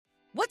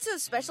What's so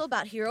special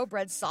about Hero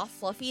Bread's soft,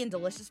 fluffy, and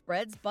delicious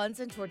breads, buns,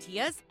 and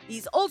tortillas?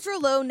 These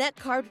ultra-low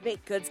net-carb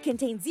baked goods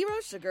contain zero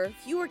sugar,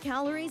 fewer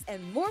calories,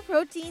 and more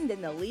protein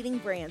than the leading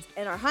brands,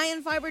 and are high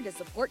in fiber to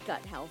support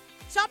gut health.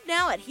 Shop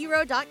now at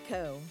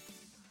hero.co.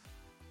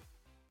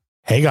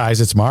 Hey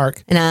guys, it's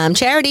Mark. And I'm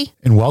Charity.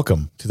 And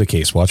welcome to the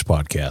Case Watch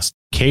Podcast.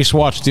 Case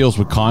Watch deals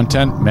with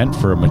content meant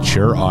for a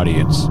mature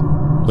audience.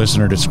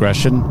 Listener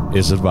discretion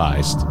is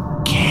advised.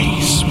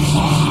 Case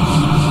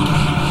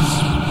Watch.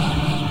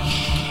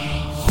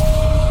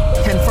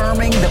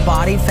 Confirming the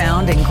body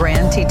found in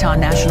Grand Teton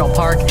National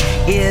Park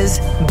is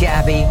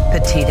Gabby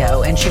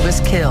Petito, and she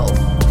was killed.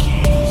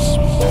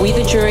 We,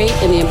 the jury,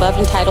 in the above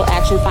entitled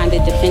action, find the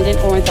defendant,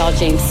 Orenthal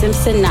James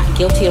Simpson, not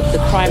guilty of the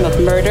crime of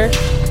murder.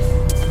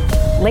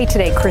 Late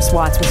today, Chris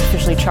Watts was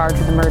officially charged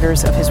with the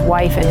murders of his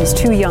wife and his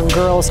two young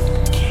girls.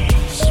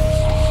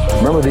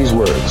 Remember these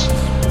words.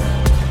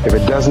 If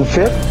it doesn't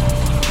fit,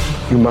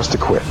 you must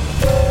acquit.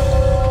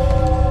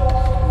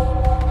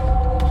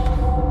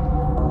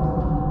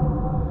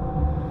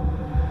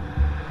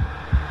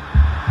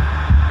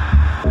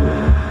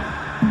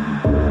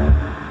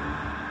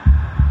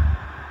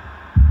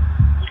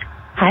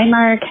 Hi,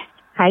 Mark.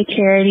 Hi,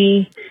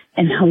 Charity.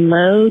 And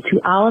hello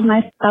to all of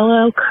my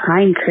fellow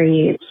crime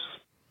creeps.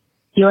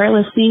 You are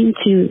listening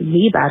to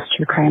the best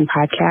true crime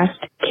podcast,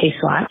 Case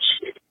Watch.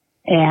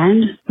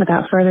 And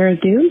without further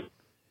ado,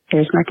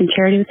 here's Mark and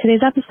Charity with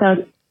today's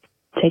episode.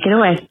 Take it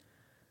away.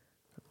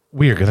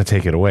 We are going to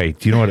take it away.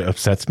 Do you know what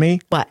upsets me?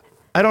 What?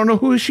 I don't know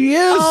who she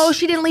is. Oh,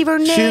 she didn't leave her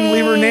name. She didn't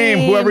leave her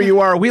name. Whoever you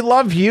are, we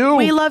love you.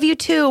 We love you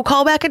too.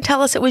 Call back and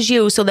tell us it was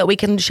you so that we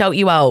can shout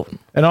you out.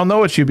 And I'll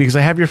know it's you because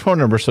I have your phone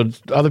number so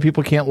other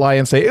people can't lie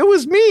and say, it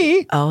was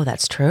me. Oh,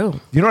 that's true.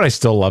 You know what I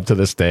still love to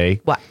this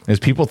day? What? Is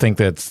people think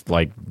that's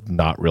like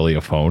not really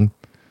a phone.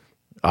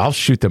 I'll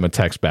shoot them a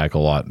text back a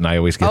lot, and I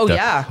always get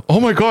yeah. Oh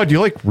my God, you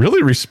like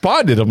really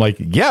responded. I'm like,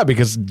 yeah,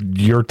 because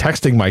you're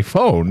texting my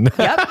phone.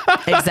 Yep,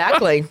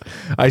 exactly.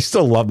 I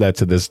still love that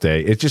to this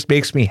day. It just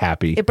makes me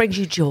happy. It brings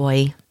you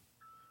joy.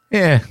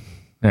 Yeah,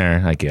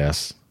 I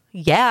guess.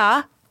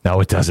 Yeah.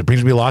 No, it does. It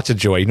brings me lots of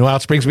joy. You know what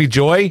else brings me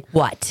joy?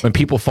 What? When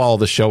people follow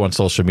the show on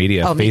social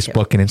media,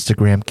 Facebook and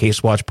Instagram,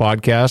 Case Watch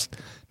Podcast,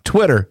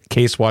 Twitter,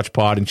 Case Watch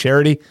Pod, and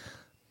Charity.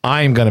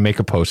 I'm going to make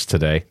a post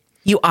today.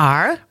 You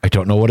are? I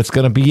don't know what it's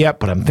going to be yet,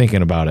 but I'm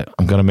thinking about it.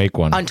 I'm going to make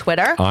one. On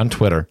Twitter? On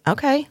Twitter.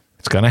 Okay.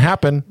 It's going to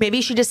happen. Maybe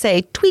you should just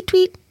say tweet,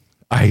 tweet.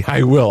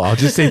 I will. I'll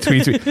just say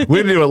tweet, tweet. We're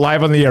going to do it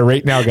live on the air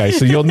right now, guys.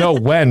 So you'll know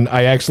when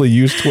I actually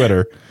use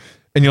Twitter,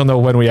 and you'll know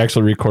when we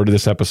actually recorded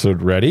this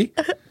episode. Ready?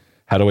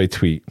 How do I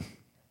tweet?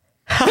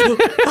 How do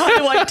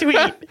I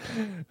tweet?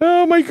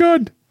 Oh, my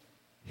God.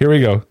 Here we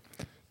go.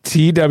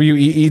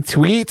 TWEE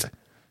tweet.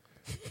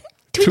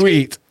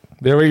 Tweet.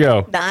 There we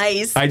go.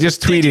 Nice. I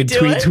just tweeted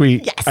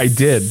tweet. Yes. I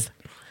did.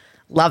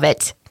 Love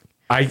it.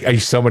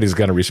 Somebody's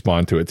going to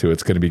respond to it too.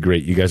 It's going to be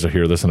great. You guys will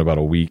hear this in about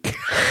a week.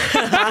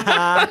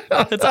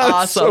 That's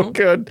awesome. So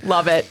good.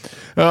 Love it.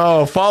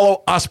 Oh,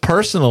 follow us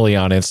personally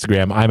on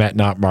Instagram. I'm at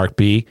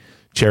NotMarkB.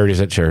 Charity's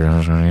at Charity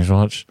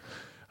Watch.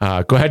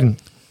 Go ahead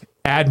and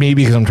add me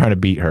because I'm trying to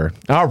beat her.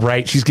 All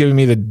right. She's giving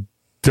me the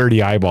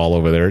dirty eyeball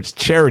over there. It's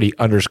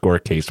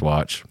Charity_Case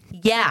Watch.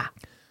 Yeah.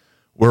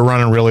 We're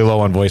running really low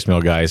on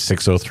voicemail, guys.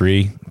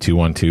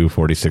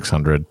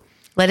 603-212-4600.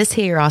 Let us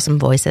hear your awesome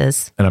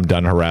voices. And I'm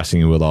done harassing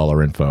you with all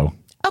our info.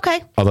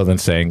 Okay. Other than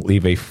saying,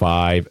 leave a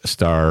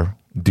 5-star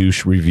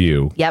douche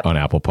review on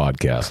Apple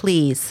Podcasts.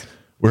 Please.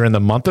 We're in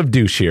the month of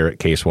douche here at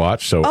Case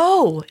Watch.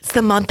 So it's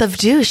the month of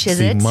douche, is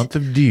it? The month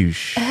of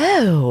douche.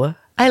 Oh,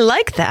 I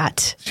like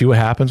that. See what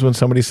happens when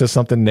somebody says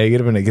something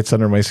negative and it gets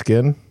under my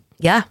skin?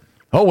 Yeah.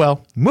 Oh,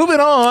 well. Moving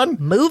on.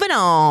 Do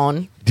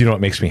you know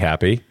what makes me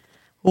happy?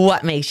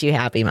 What makes you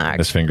happy, Mark?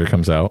 This finger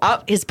comes out.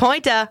 Oh, his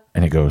pointer.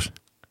 And it goes,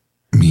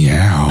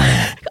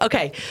 meow.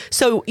 Okay.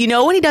 So, you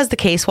know when he does the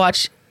Case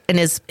Watch and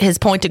his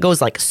pointer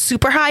goes like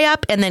super high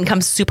up and then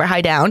comes super high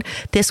down?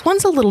 This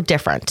one's a little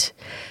different.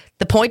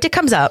 The pointer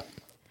comes up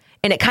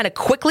and it kind of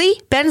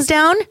quickly bends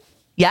down.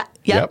 Yep.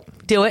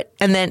 Do it.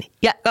 And then,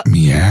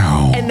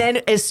 meow. And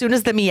then as soon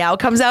as the meow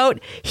comes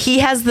out, he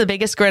has the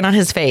biggest grin on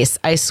his face.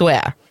 I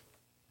swear.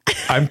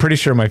 I'm pretty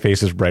sure my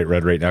face is bright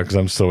red right now because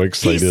I'm so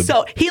excited.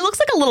 He looks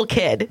like a little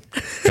kid.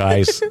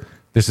 Guys,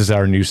 this is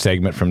our new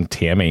segment from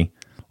Tammy.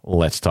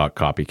 Let's talk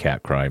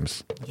copycat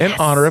crimes. In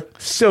honor of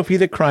Sophie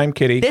the Crime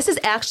Kitty.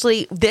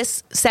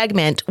 This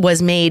segment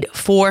was made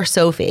for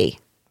Sophie.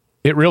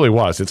 It really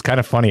was. It's kind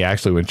of funny,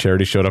 actually, when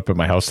Charity showed up at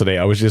my house today.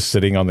 I was just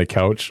sitting on the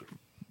couch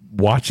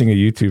watching a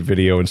YouTube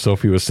video, and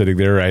Sophie was sitting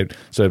there. I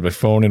had my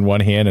phone in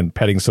one hand and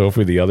petting Sophie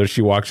with the other.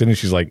 She walks in, and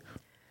she's like,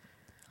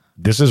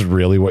 this is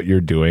really what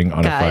you're doing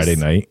on a Friday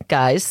night?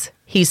 Guys,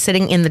 he's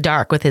sitting in the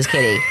dark with his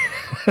kitty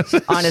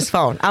on his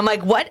phone. I'm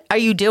like, what are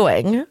you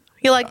doing?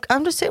 You're like,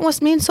 I'm just sitting with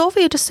me and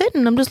Sophie, just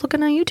sitting. I'm just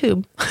looking on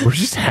YouTube. We're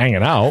just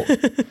hanging out.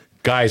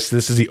 Guys,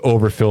 this is the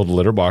overfilled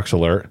litter box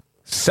alert.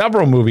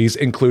 Several movies,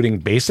 including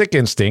Basic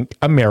Instinct,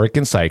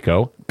 American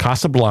Psycho,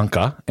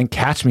 Casablanca, and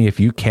Catch Me If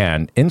You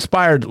Can,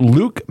 inspired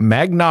Luke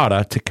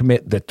Magnotta to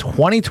commit the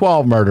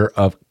 2012 murder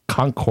of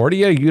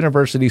Concordia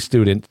University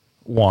student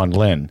Juan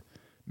Lin.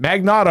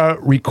 Magnotta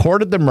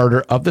recorded the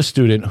murder of the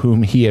student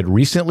whom he had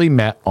recently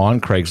met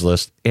on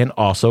Craigslist and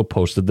also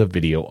posted the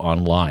video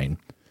online.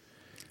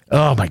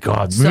 Oh my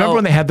God. Remember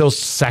when they had those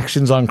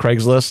sections on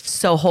Craigslist?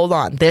 So hold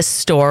on. This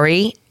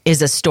story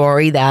is a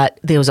story that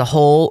there was a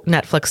whole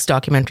Netflix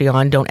documentary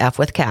on, Don't F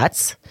with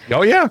Cats.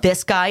 Oh, yeah.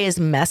 This guy is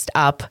messed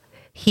up.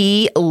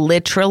 He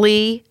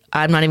literally,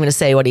 I'm not even going to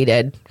say what he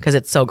did because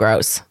it's so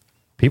gross.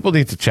 People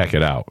need to check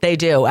it out. They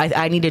do.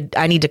 I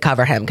need to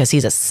cover him because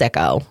he's a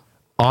sicko.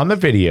 On the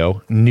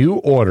video, New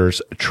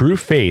Order's True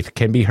Faith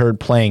can be heard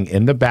playing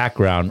in the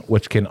background,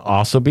 which can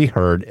also be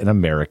heard in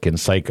American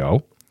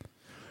Psycho.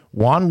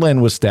 Juan Lin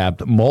was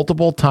stabbed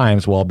multiple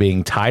times while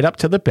being tied up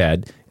to the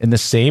bed in the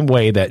same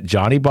way that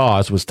Johnny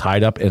Boz was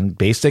tied up in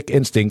Basic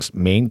Instinct's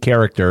main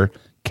character,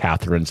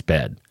 Catherine's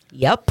bed.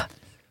 Yep.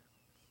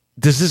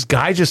 Does this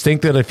guy just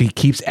think that if he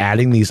keeps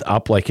adding these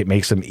up, like it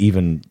makes him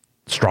even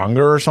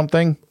stronger or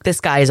something? This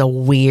guy is a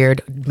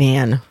weird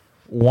man.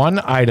 One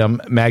item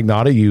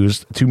Magnotta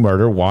used to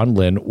murder Juan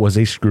Lin was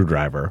a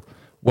screwdriver,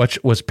 which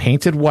was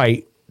painted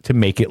white to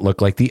make it look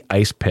like the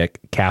ice pick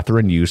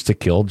Catherine used to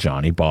kill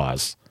Johnny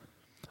Boz.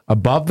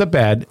 Above the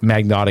bed,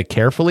 Magnotta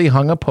carefully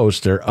hung a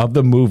poster of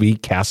the movie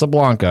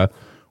Casablanca,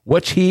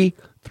 which he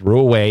threw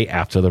away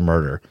after the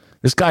murder.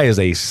 This guy is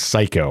a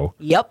psycho.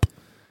 Yep.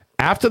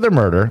 After the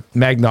murder,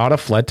 Magnotta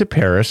fled to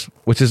Paris,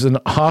 which is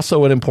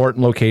also an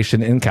important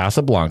location in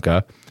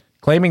Casablanca,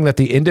 claiming that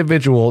the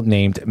individual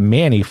named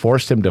Manny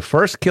forced him to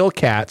first kill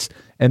Cats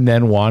and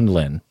then Juan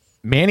Lin.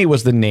 Manny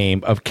was the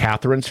name of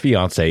Catherine's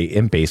fiance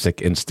in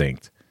Basic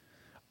Instinct.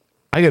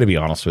 I got to be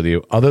honest with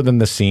you. Other than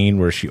the scene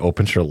where she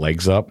opens her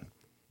legs up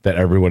that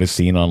everyone has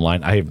seen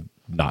online, I have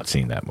not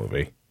seen that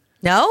movie.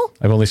 No?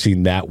 I've only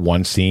seen that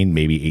one scene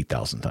maybe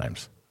 8,000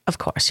 times. Of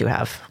course you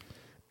have.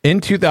 In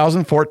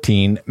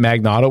 2014,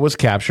 Magnotta was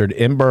captured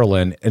in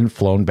Berlin and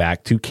flown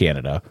back to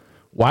Canada.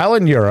 While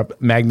in Europe,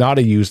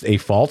 Magnotta used a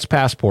false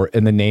passport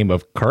in the name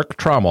of Kirk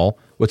Trommel,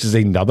 which is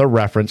another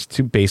reference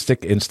to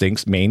Basic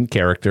Instinct's main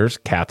characters,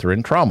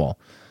 Catherine Trommel.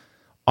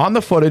 On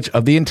the footage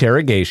of the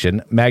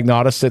interrogation,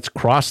 Magnotta sits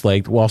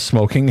cross-legged while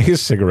smoking a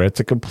cigarette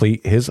to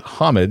complete his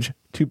homage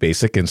to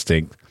Basic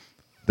Instinct.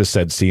 The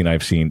said scene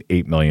I've seen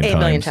 8 million times. 8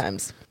 million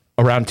times.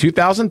 Around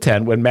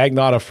 2010, when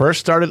Magnotta first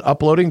started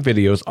uploading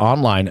videos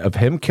online of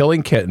him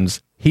killing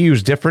kittens, he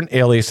used different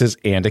aliases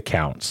and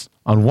accounts.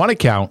 On one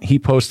account, he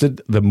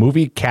posted the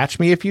movie Catch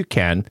Me If You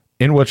Can,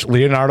 in which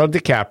Leonardo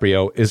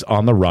DiCaprio is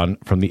on the run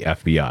from the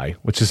FBI,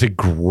 which is a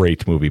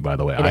great movie, by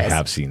the way. I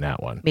have seen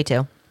that one. Me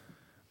too.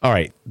 All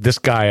right. This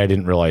guy I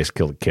didn't realize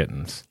killed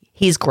kittens.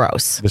 He's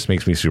gross. This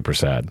makes me super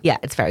sad. Yeah,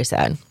 it's very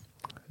sad.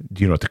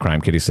 Do you know what the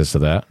Crime Kitty says to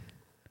that?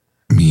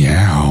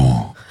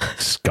 Meow.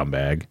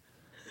 Scumbag.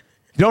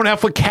 You don't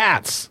F with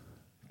cats.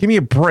 Give me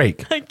a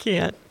break. I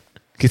can't.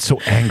 Get so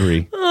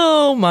angry.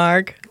 Oh,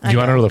 Mark. Do you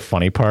want to know the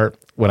funny part?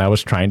 When I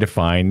was trying to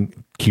find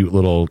cute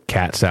little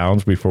cat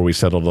sounds before we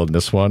settled on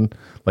this one,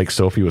 like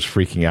Sophie was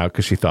freaking out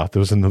because she thought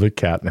there was another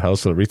cat in the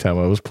house. So every time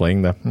I was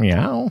playing the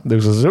meow, there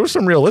were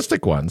some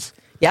realistic ones.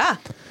 Yeah,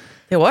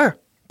 there were.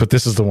 But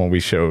this is the one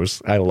we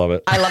chose. I love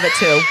it. I love it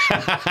too.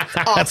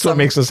 Awesome. That's what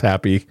makes us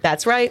happy.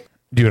 That's right.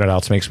 Do you know what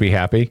else makes me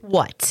happy?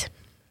 What?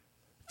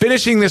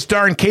 Finishing this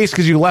darn case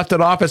because you left it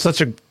off at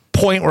such a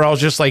point where I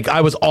was just like, I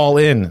was all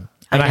in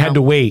and I had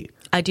to wait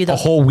a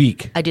whole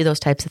week. I do those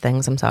types of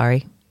things. I'm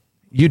sorry.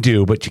 You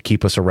do, but you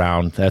keep us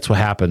around. That's what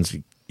happens.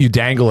 You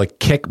dangle a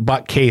kick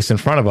butt case in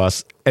front of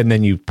us and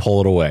then you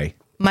pull it away.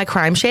 My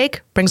crime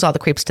shake brings all the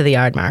creeps to the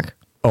yard, Mark.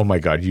 Oh my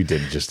God, you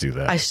didn't just do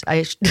that.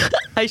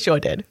 I sure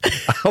did.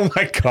 Oh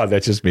my God,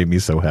 that just made me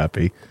so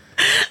happy.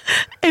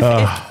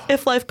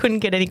 If life couldn't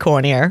get any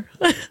cornier,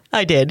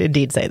 I did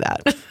indeed say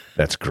that.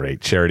 That's great.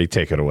 Charity,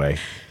 take it away.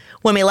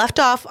 When we left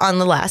off on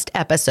the last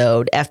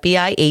episode,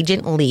 FBI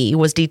agent Lee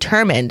was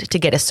determined to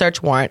get a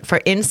search warrant for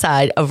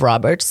inside of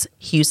Robert's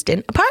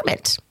Houston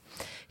apartment.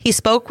 He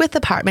spoke with the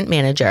apartment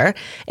manager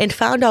and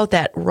found out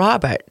that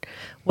Robert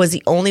was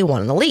the only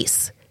one on the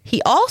lease.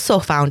 He also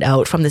found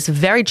out from this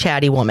very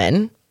chatty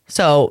woman.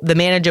 So the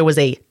manager was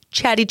a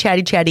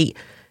chatty,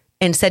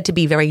 and said to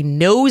be very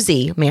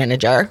nosy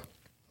manager.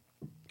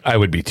 I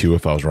would be too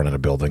if I was running a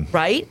building.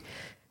 Right?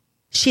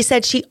 She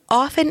said she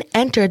often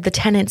entered the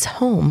tenant's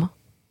home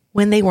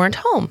when they weren't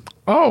home.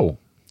 Oh.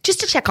 Just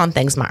to check on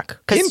things,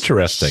 Mark.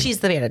 Interesting. She's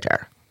the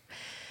manager.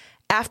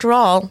 After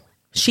all,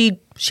 she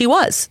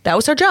was. That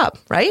was her job,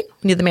 right?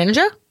 You're the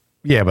manager?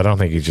 Yeah, but I don't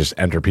think you just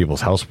enter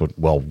people's house with,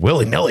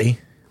 willy-nilly.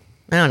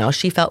 I don't know.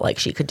 She felt like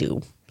she could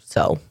do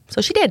so.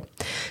 So she did.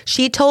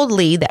 She told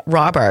Lee that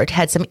Robert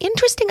had some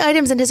interesting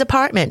items in his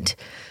apartment.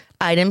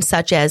 Items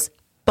such as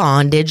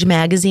bondage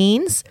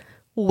magazines,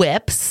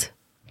 whips,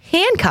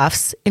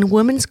 handcuffs, and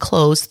women's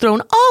clothes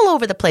thrown all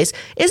over the place.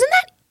 Isn't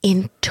that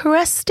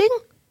interesting?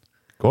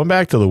 Going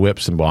back to the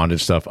whips and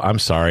bondage stuff, I'm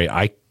sorry.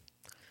 I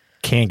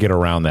can't get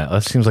around that.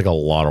 That seems like a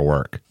lot of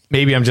work.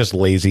 Maybe I'm just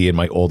lazy in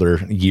my older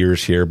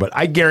years here, but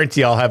I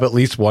guarantee I'll have at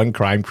least one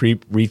crime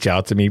creep reach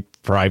out to me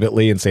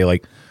privately and say,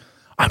 like,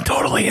 I'm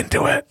totally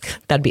into it.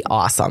 That'd be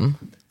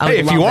awesome. Hey,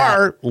 if you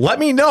are, let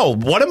me know.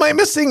 What am I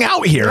missing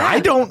out here?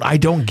 Yeah. I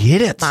don't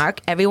get it.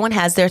 Mark, everyone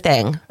has their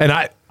thing. And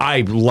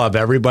I love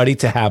everybody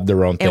to have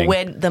their own thing. And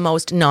we're the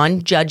most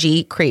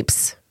non-judgy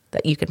creeps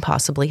that you can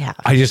possibly have.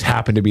 I just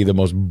happen to be the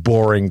most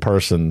boring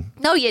person.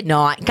 No, you're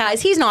not.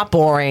 Guys, he's not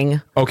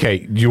boring.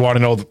 Okay, you want to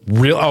know the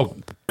real... Oh,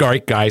 all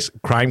right, guys.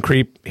 Crime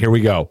creep. Here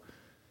we go.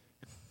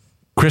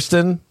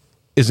 Kristen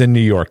is in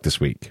New York this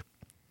week.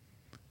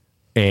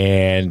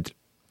 And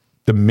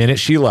the minute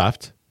she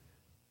left,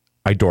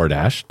 I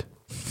DoorDashed.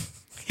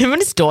 Him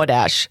and his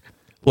DoorDash.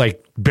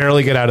 Like,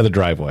 barely get out of the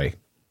driveway.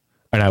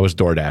 And I was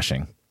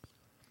DoorDashing.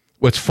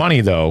 What's funny,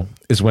 though,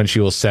 is when she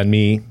will send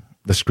me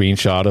the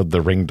screenshot of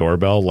the Ring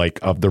doorbell, like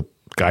of the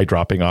guy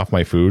dropping off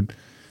my food.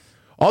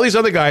 All these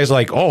other guys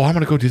like, oh, I'm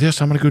going to go do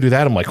this. I'm going to go do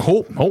that. I'm like,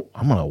 oh,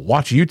 I'm going to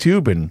watch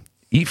YouTube and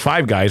eat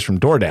Five Guys from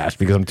DoorDash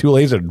because I'm too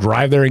lazy to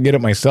drive there and get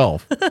it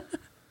myself.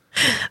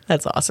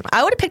 That's awesome.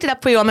 I would have picked it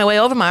up for you on my way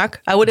over,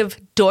 Mark. I would have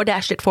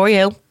DoorDashed it for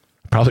you.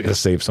 Probably going to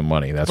save some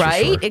money. That's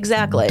right. For sure.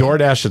 Exactly.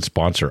 DoorDash should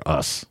sponsor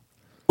us.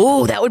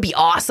 Ooh, that would be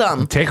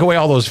awesome. Take away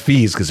all those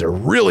fees because they're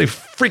really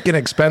freaking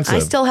expensive. I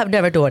still have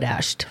never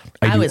DoorDashed.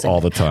 I do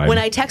all the time. When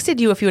I texted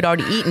you if you had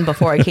already eaten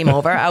before I came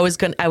over, I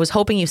was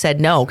hoping you said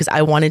no because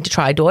I wanted to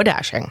try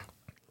DoorDashing.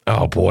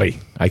 Oh boy,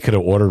 I could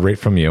have ordered right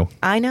from you.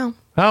 I know.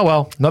 Oh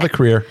well, another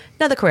career.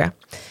 Another career.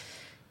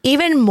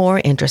 Even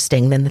more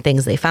interesting than the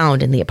things they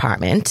found in the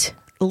apartment,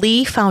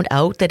 Lee found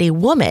out that a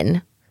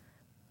woman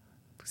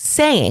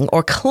saying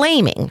or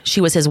claiming she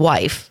was his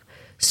wife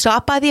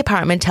stopped by the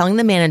apartment telling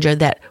the manager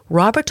that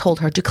Robert told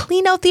her to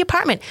clean out the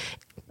apartment.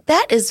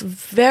 That is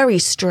very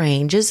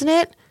strange, isn't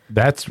it?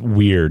 That's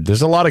weird.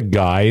 There's a lot of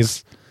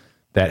guys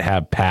that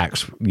have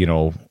pacts, you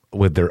know,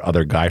 with their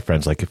other guy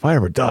friends. Like, if I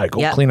ever die,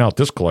 go clean out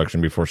this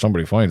collection before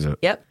somebody finds it.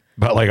 Yep.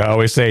 But like I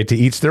always say, to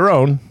each their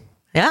own.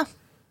 Yeah.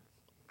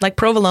 Like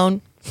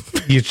provolone.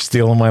 You're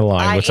stealing my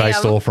line, which I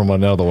stole from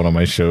another one of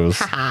my shows.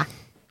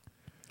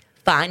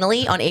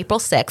 Finally, on April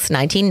 6,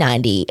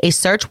 1990, a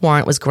search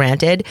warrant was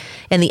granted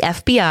and the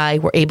FBI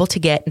were able to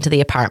get into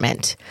the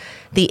apartment.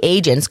 The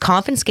agents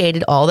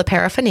confiscated all the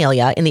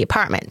paraphernalia in the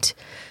apartment.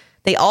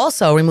 They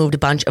also removed a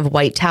bunch of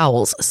white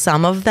towels,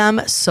 some of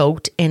them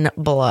soaked in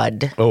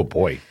blood. Oh,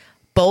 boy.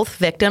 Both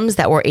victims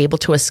that were able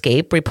to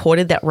escape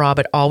reported that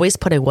Robert always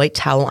put a white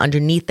towel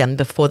underneath them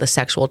before the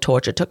sexual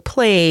torture took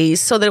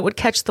place so that it would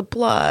catch the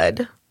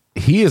blood.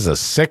 He is a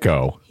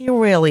sicko. He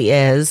really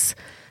is.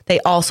 They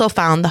also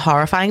found the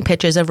horrifying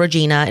pictures of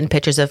Regina and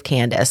pictures of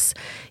Candace,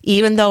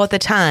 even though at the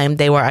time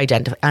they were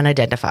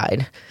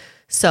unidentified.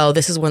 So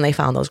this is when they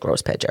found those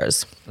gross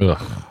pictures.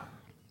 Ugh.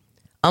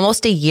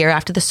 Almost a year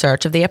after the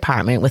search of the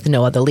apartment with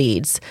no other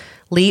leads,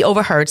 Lee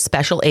overheard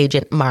Special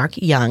Agent Mark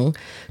Young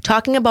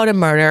talking about a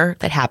murder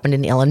that happened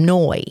in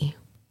Illinois.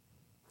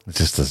 It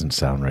just doesn't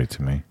sound right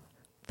to me.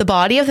 The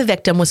body of the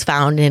victim was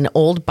found in an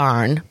old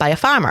barn by a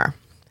farmer.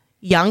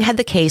 Young had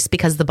the case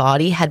because the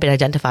body had been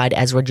identified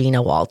as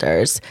Regina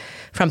Walters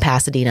from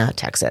Pasadena,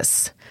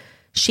 Texas.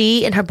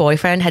 She and her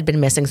boyfriend had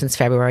been missing since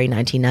February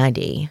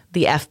 1990.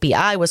 The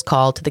FBI was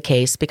called to the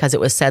case because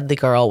it was said the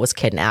girl was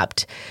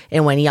kidnapped.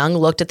 And when Young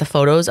looked at the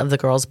photos of the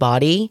girl's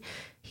body,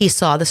 he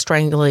saw the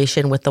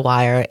strangulation with the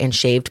wire and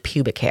shaved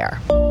pubic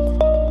hair.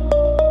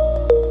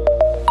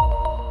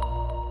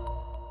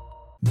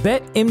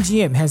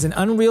 BetMGM has an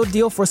unreal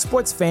deal for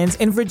sports fans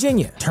in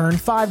Virginia. Turn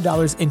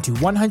 $5 into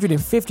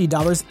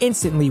 $150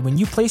 instantly when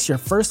you place your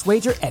first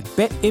wager at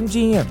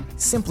BetMGM.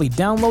 Simply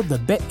download the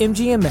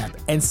BetMGM app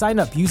and sign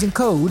up using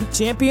code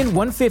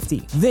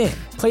Champion150. Then,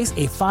 place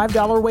a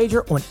 $5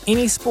 wager on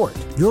any sport.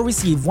 You'll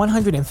receive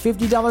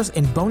 $150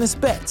 in bonus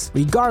bets,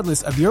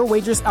 regardless of your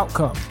wager's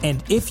outcome.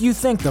 And if you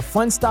think the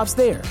fun stops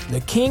there,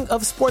 the king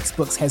of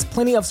sportsbooks has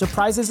plenty of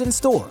surprises in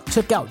store.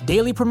 Check out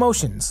daily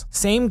promotions,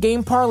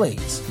 same-game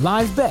parlays,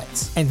 live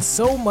bets, and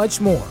so much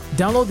more.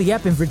 Download the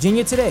app in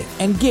Virginia today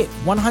and get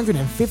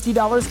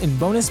 $150 in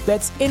bonus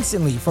bets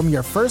instantly from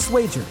your first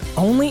wager.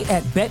 Only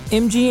at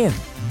BetMGM.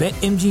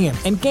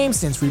 BetMGM and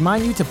GameSense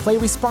remind you to play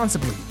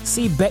responsibly.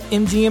 See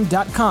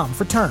BetMGM.com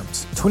for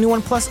terms.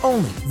 21 plus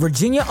only.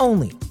 Virginia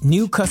only.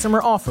 New customer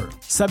offer.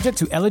 Subject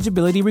to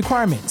eligibility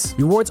requirements.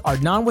 Rewards are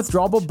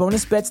non-withdrawable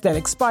bonus bets that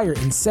expire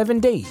in 7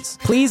 days.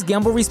 Please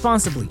gamble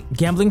responsibly.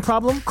 Gambling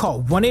problem?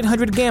 Call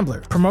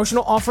 1-800-GAMBLER.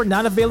 Promotional offer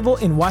not available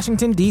in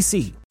Washington,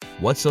 D.C.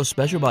 What's so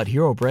special about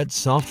Hero Bread's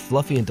soft,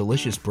 fluffy, and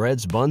delicious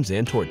breads, buns,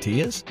 and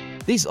tortillas?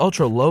 These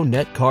ultra-low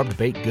net-carb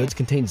baked goods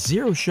contain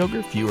zero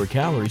sugar, fewer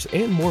calories,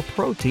 and more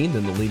protein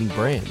than the leading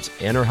brands,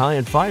 and are high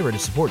in fiber to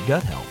support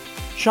gut health.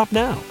 Shop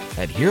now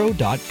at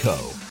Hero.co.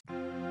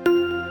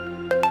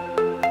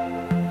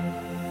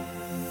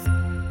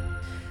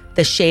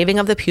 The shaving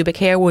of the pubic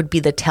hair would be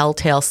the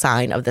telltale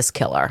sign of this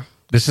killer.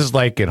 This is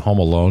like in Home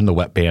Alone, the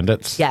Wet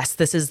Bandits. Yes,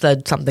 this is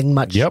something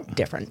much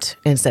different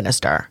and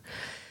sinister.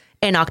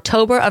 In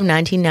October of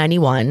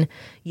 1991,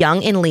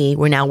 Young and Lee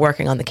were now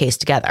working on the case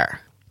together.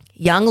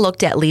 Young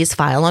looked at Lee's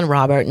file on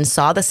Robert and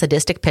saw the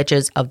sadistic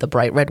pictures of the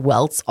bright red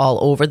welts all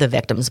over the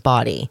victim's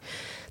body.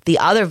 The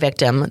other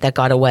victim that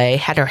got away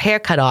had her hair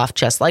cut off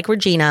just like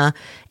Regina,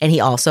 and he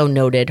also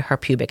noted her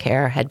pubic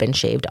hair had been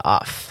shaved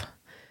off.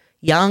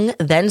 Young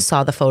then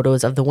saw the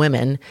photos of the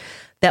women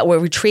that were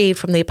retrieved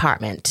from the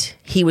apartment.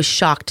 He was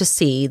shocked to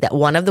see that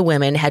one of the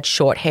women had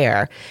short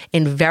hair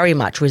and very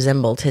much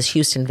resembled his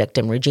Houston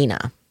victim,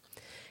 Regina.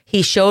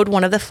 He showed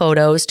one of the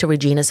photos to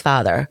Regina's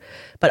father,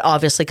 but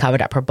obviously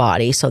covered up her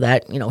body so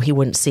that, he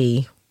wouldn't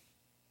see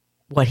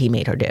what he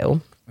made her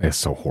do. It's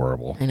so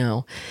horrible. I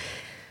know.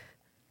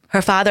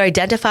 Her father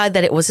identified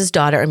that it was his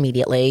daughter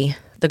immediately.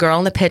 The girl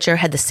in the picture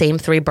had the same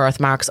 3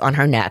 birthmarks on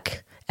her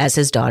neck as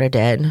his daughter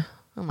did.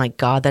 Oh my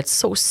God, that's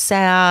so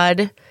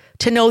sad.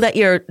 To know that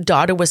your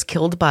daughter was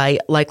killed by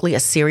likely a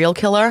serial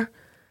killer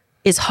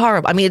is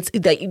horrible. I mean, it's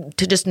that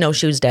to just know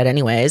she was dead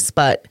anyways,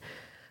 but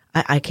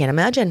I can't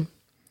imagine.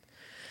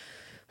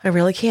 I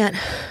really can't.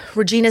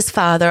 Regina's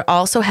father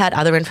also had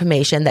other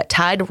information that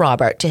tied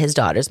Robert to his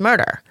daughter's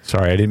murder.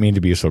 Sorry, I didn't mean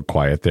to be so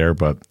quiet there,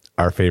 but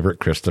our favorite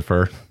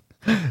Christopher,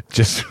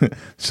 just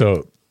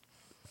so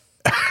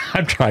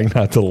I'm trying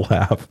not to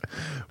laugh.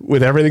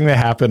 With everything that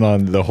happened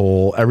on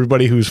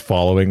everybody who's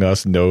following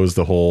us knows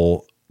the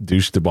whole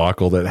douche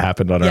debacle that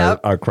happened on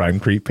our Crime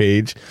Creep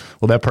page.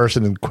 Well, that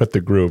person quit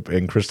the group,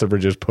 and Christopher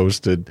just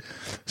posted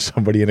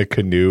somebody in a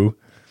canoe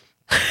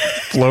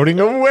floating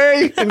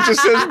away and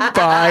just says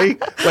bye.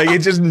 Like, it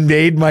just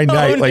made my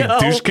night.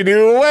 Douche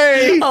canoe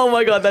away. Oh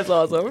my God, that's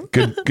awesome.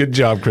 Good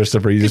job,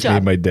 Christopher. You just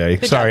made my day.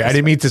 Sorry, I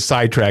didn't mean to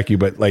sidetrack you,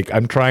 but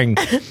I'm trying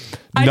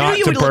not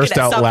to burst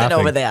out laughing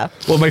over there.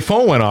 Well, my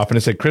phone went off and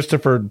it said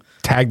Christopher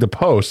tagged the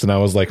post, and I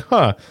was like,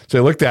 huh. So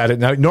I looked at it.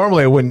 Now,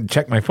 normally I wouldn't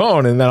check my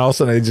phone, and then all of a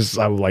sudden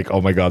I was like,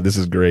 oh my God, this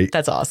is great.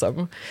 That's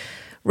awesome.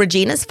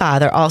 Regina's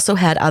father also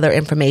had other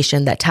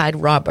information that tied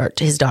Robert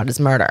to his daughter's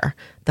murder.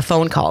 The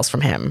phone calls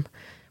from him.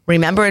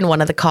 Remember, in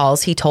one of the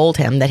calls, he told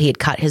him that he had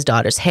cut his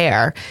daughter's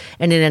hair.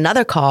 And in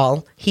another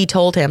call, he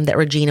told him that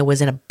Regina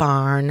was in a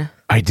barn.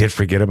 I did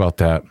forget about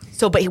that.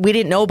 But we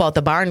didn't know about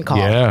the barn call.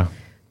 Yeah.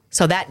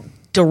 So that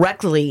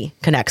directly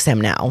connects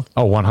him now.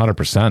 Oh,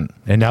 100%.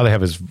 And now they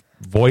have his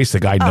voice. The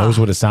guy knows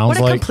what it sounds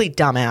like. What a complete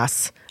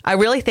dumbass. I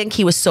really think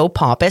he was so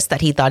pompous that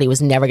he thought he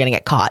was never going to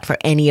get caught for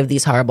any of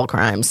these horrible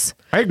crimes.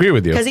 I agree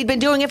with you. Because he'd been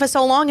doing it for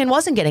so long and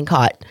wasn't getting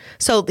caught.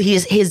 So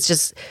he's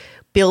just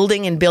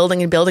building and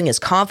building and building his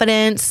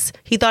confidence.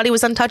 He thought he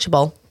was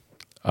untouchable.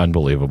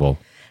 Unbelievable.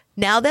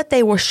 Now that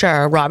they were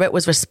sure Robert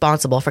was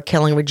responsible for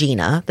killing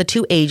Regina, the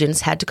 2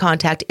 agents had to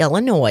contact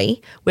Illinois,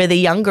 where the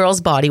young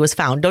girl's body was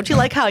found. Don't you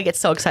like how I get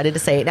so excited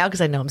to say it now?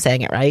 Because I know I'm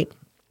saying it right.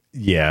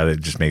 Yeah, that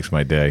just makes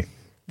my day.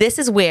 This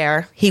is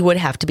where he would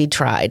have to be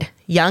tried.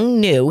 Young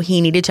knew he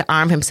needed to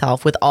arm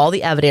himself with all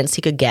the evidence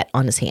he could get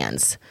on his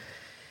hands.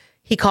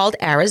 He called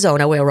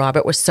Arizona, where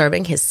Robert was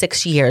serving his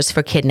 6 years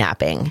for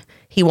kidnapping.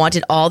 He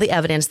wanted all the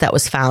evidence that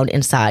was found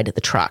inside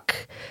the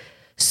truck.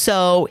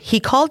 So he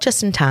called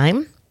just in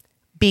time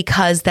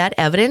because that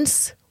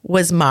evidence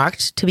was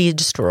marked to be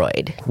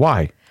destroyed.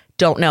 Why?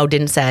 Don't know,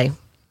 didn't say.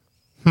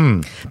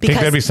 Think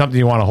that'd be something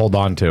you want to hold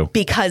on to.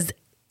 Because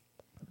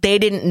they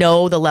didn't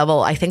know the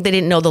level. I think they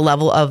didn't know the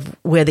level of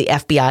where the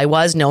FBI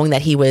was, knowing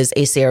that he was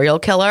a serial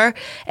killer,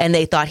 and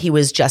they thought he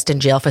was just in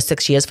jail for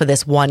 6 years for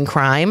this one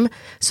crime.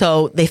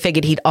 So they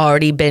figured he'd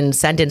already been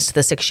sentenced to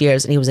the 6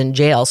 years and he was in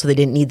jail, so they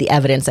didn't need the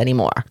evidence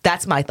anymore.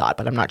 That's my thought,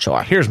 but I'm not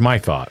sure. Here's my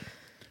thought.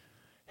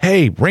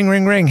 Hey, ring,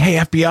 ring, ring.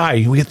 Hey,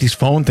 FBI, we get these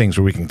phone things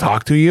where we can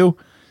talk to you.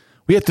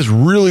 We had this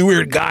really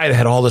weird guy that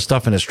had all this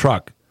stuff in his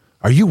truck.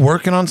 Are you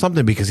working on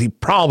something? Because he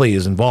probably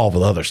is involved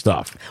with other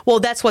stuff. Well,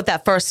 that's what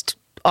that first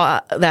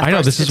I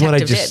know, this is what I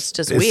just, it's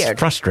just it's weird.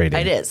 Frustrating.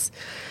 It is.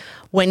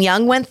 When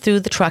Young went through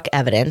the truck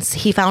evidence,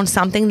 he found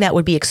something that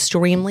would be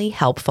extremely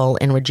helpful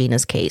in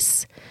Regina's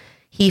case.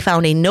 He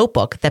found a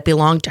notebook that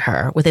belonged to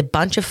her with a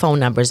bunch of phone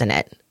numbers in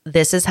it.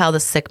 This is how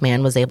the sick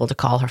man was able to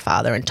call her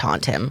father and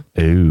taunt him.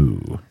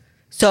 Ooh.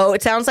 So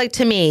it sounds like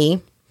to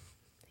me,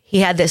 she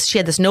had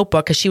this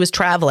notebook because she was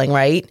traveling,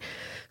 right?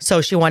 So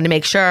she wanted to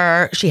make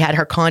sure she had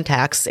her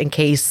contacts in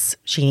case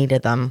she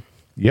needed them.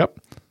 Yep.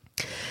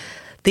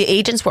 The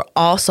agents were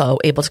also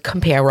able to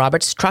compare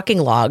Robert's trucking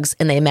logs,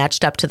 and they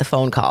matched up to the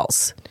phone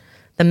calls.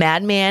 The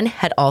madman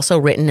had also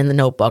written in the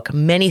notebook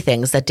many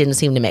things that didn't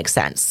seem to make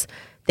sense.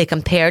 They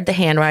compared the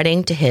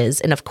handwriting to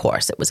his, and of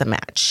course, it was a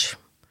match.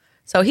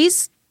 So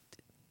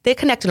they're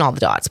connecting all the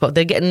dots, but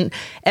they're getting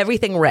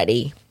everything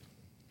ready.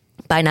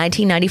 By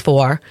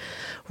 1994,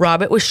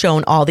 Robert was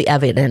shown all the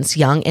evidence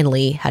Young and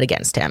Lee had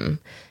against him.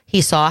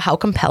 He saw how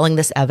compelling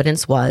this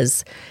evidence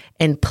was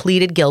and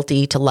pleaded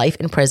guilty to life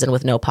in prison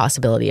with no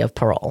possibility of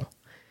parole.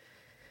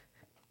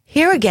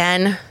 Here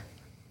again,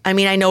 I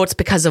mean, I know it's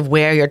because of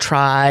where you're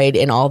tried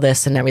and all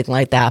this and everything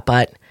like that,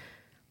 but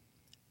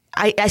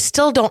I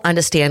still don't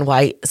understand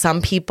why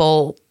some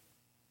people,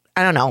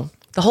 I don't know,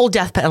 the whole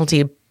death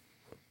penalty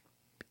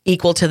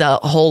equal to the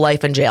whole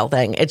life in jail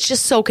thing. It's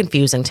just so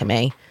confusing to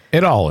me.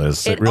 It all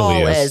is. It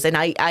really is. And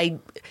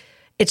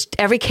it's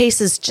every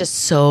case is just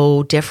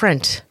so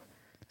different.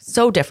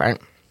 So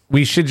different.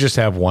 We should just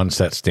have one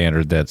set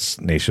standard that's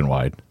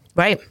nationwide.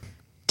 Right.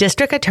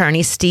 District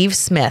Attorney Steve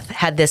Smith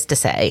had this to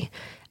say.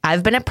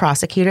 I've been a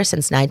prosecutor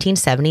since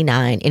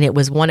 1979, and it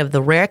was one of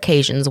the rare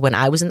occasions when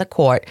I was in the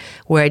court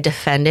where a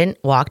defendant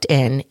walked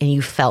in and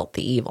you felt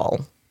the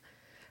evil.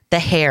 The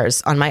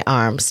hairs on my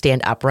arm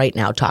stand up right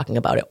now talking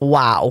about it.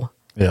 Wow.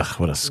 Ugh,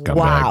 what a scumbag.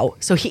 Wow.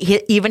 So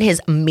even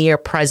his mere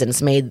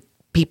presence made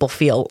people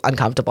feel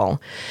uncomfortable.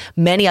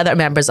 Many other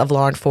members of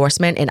law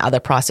enforcement and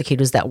other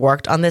prosecutors that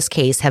worked on this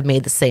case have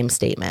made the same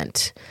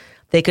statement.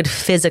 They could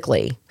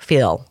physically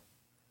feel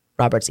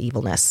Robert's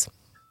evilness.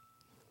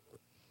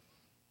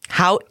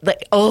 How,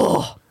 like,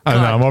 oh. I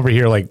don't know. I'm over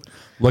here like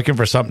looking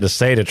for something to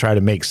say to try to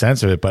make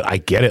sense of it, but I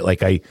get it.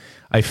 Like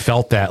I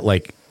felt that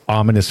like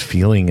ominous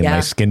feeling in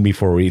my skin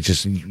before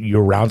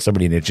you're around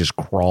somebody and it just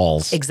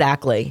crawls.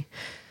 Exactly.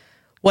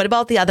 What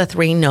about the other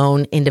 3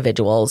 known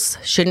individuals?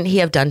 Shouldn't he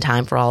have done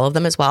time for all of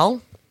them as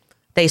well?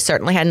 They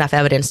certainly had enough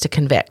evidence to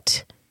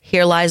convict.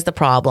 Here lies the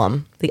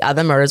problem. The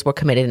other murders were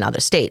committed in other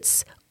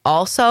states.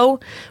 Also,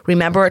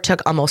 remember it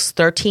took almost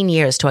 13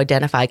 years to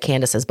identify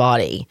Candace's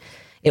body.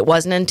 It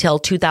wasn't until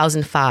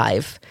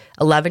 2005,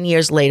 11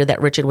 years later,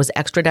 that Richard was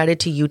extradited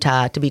to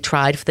Utah to be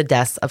tried for the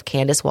deaths of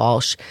Candace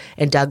Walsh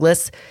and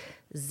Douglas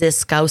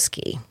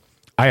Ziskowski.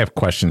 I have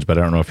questions, but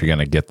I don't know if you're going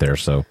to get there.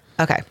 So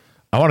Okay.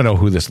 I want to know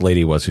who this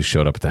lady was who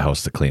showed up at the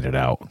house to clean it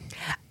out.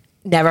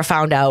 Never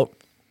found out.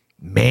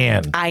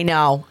 Man. I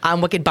know.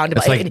 I'm wicked bummed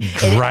about it.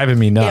 It's like driving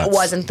me nuts. It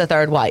wasn't the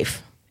third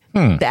wife.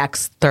 The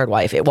ex-third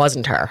wife. It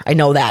wasn't her. I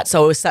know that.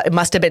 So it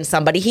must have been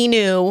somebody he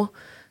knew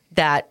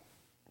that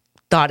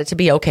thought it to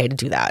be okay to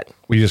do that.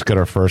 We just got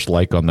our first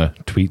like on the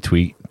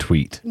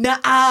tweet.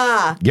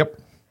 Nuh-uh. Yep.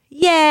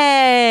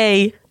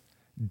 Yay.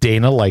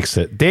 Dana likes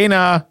it.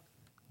 Dana,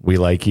 we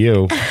like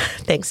you.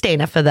 Thanks,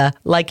 Dana, for the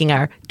liking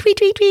our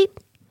tweet.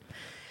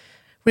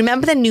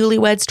 Remember the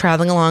newlyweds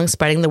traveling along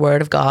spreading the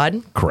word of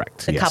God?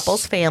 Correct. The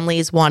couple's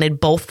families wanted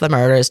both the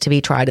murders to be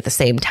tried at the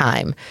same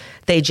time.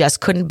 They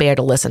just couldn't bear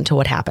to listen to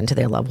what happened to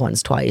their loved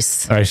ones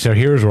twice. All right, so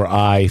here's where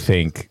I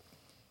think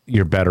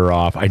you're better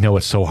off. I know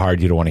it's so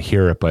hard you don't want to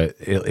hear it, but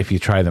if you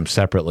try them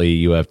separately,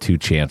 you have 2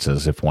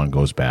 chances if one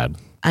goes bad.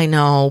 I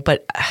know,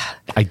 but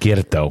I get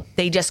it, though.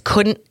 They just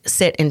couldn't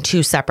sit in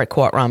 2 separate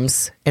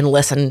courtrooms and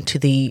listen to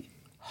the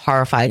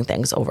horrifying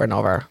things over and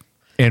over.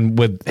 And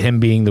with him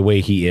being the way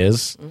he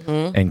is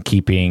and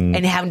keeping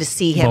and having to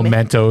see him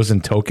mementos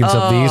and tokens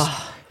of these,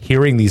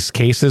 hearing these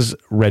cases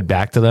read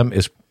back to them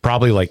is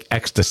probably like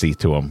ecstasy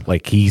to him.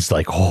 Like he's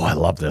like, oh, I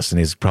love this. And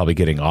he's probably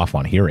getting off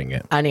on hearing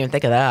it. I didn't even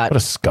think of that.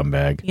 What a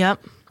scumbag.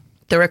 Yep.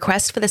 The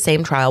request for the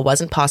same trial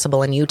wasn't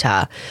possible in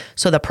Utah,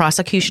 so the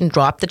prosecution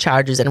dropped the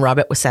charges and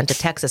Robert was sent to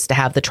Texas to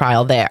have the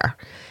trial there.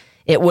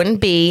 It wouldn't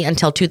be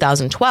until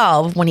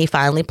 2012 when he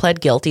finally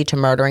pled guilty to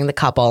murdering the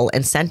couple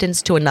and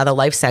sentenced to another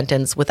life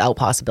sentence without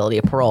possibility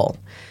of parole.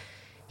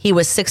 He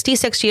was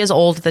 66 years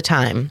old at the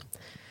time.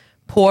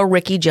 Poor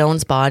Ricky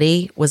Jones'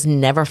 body was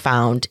never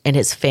found, and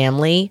his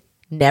family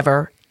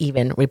never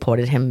even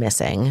reported him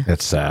missing.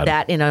 That's sad.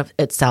 That in of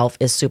itself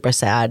is super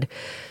sad.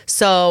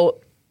 So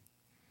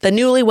the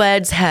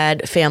newlyweds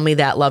had family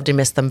that loved and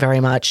missed them very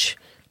much.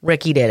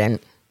 Ricky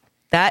didn't.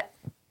 That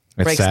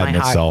breaks my heart. It's sad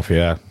in itself,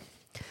 yeah.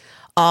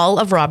 All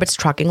of Robert's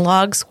trucking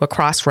logs were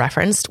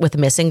cross-referenced with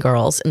missing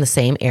girls in the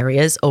same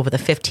areas over the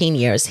 15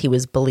 years he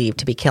was believed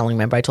to be killing.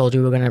 Remember, I told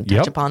you we were going to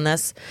touch upon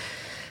this?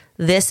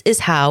 This is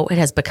how it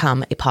has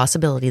become a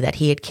possibility that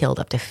he had killed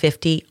up to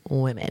 50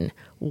 women.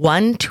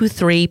 1 to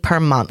 3 per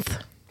month.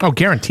 Oh,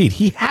 guaranteed.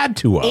 He had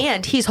to have.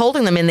 And he's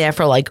holding them in there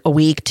for like a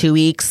week, 2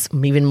 weeks,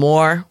 even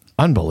more.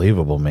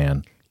 Unbelievable,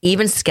 man.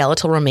 Even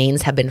skeletal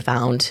remains have been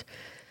found.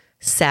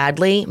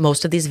 Sadly,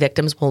 most of these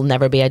victims will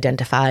never be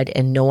identified,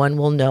 and no one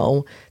will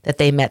know that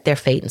they met their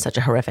fate in such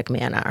a horrific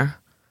manner.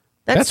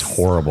 That's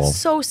horrible.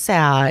 So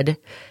sad.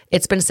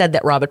 It's been said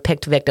that Robert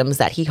picked victims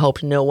that he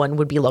hoped no one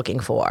would be looking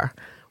for.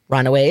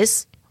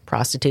 Runaways,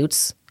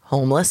 prostitutes,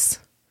 homeless.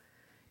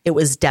 It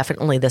was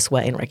definitely this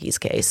way in Ricky's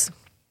case.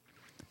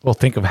 Well,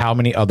 think of how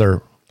many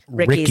other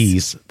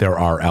Rickies there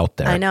are out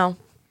there. I know.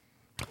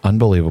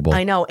 Unbelievable.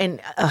 I know, and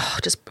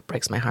just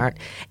breaks my heart.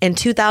 In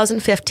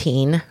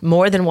 2015,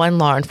 more than one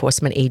law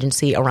enforcement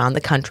agency around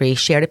the country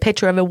shared a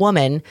picture of a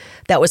woman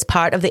that was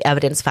part of the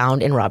evidence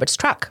found in Robert's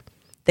truck.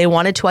 They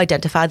wanted to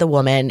identify the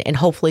woman and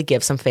hopefully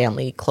give some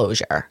family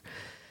closure.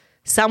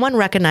 Someone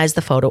recognized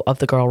the photo of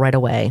the girl right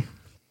away.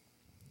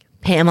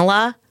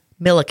 Pamela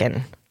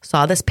Milliken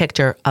saw this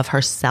picture of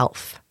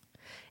herself,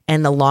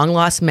 and the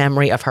long-lost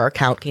memory of her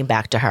account came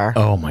back to her.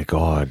 Oh, my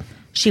God.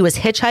 She was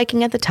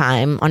hitchhiking at the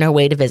time on her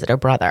way to visit her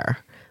brother.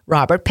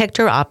 Robert picked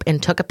her up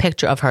and took a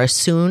picture of her as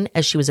soon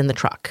as she was in the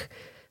truck.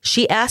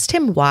 She asked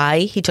him why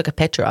he took a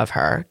picture of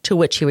her, to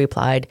which he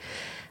replied,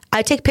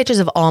 "I take pictures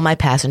of all my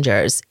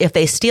passengers. If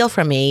they steal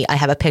from me, I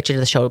have a picture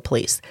to show the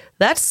police."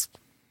 That's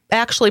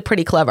actually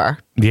pretty clever.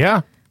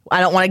 Yeah. I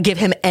don't want to give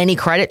him any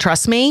credit,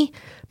 trust me.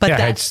 But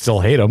yeah, I'd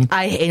still hate him.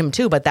 I hate him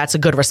too, but that's a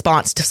good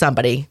response to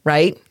somebody,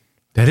 right?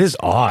 That is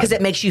odd. Because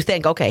it makes you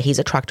think, okay, he's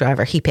a truck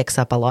driver. He picks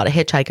up a lot of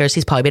hitchhikers.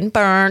 He's probably been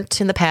burnt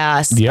in the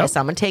past by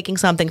someone taking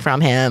something from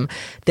him.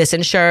 This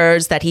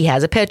ensures that he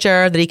has a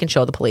picture that he can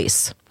show the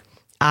police.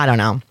 I don't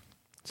know.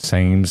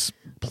 Seems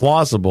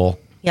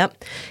plausible.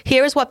 Yep.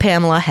 Here is what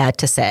Pamela had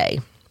to say.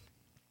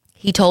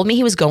 He told me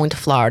he was going to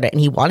Florida and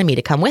he wanted me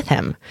to come with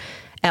him.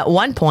 At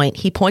one point,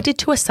 he pointed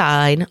to a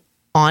sign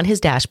on his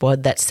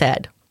dashboard that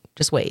said,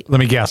 just wait. Let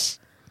me guess.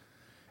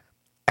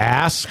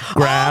 Ass,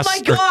 grass, oh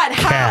my God, or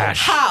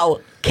cash?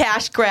 How?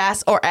 Cash,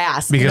 grass, or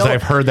ass? Because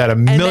I've heard that a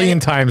million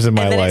times in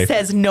my and then life. It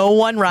says no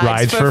one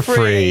rides for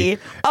free.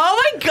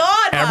 Oh my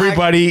God, Mark.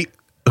 Everybody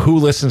who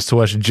listens to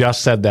us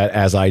just said that,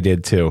 as I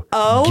did too.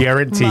 Oh,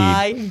 guaranteed.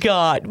 My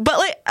God. But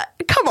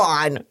like, come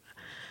on.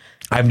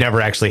 I've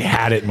never actually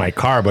had it in my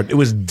car, but it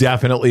was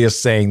definitely a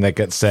saying that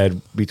got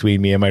said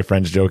between me and my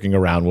friends joking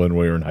around when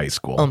we were in high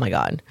school. Oh my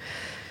God.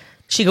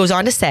 She goes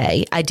on to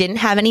say, I didn't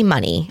have any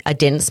money. I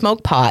didn't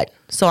smoke pot,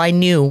 so I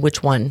knew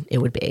which one it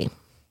would be.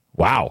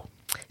 Wow.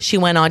 She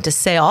went on to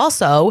say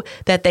also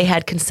that they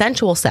had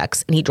consensual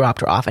sex and he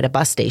dropped her off at a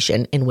bus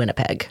station in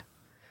Winnipeg.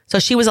 So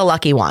she was a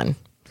lucky one.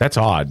 That's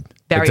odd.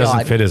 Very it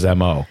doesn't odd. fit his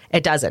MO.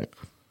 It doesn't.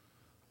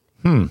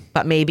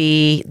 But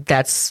maybe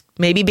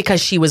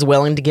because she was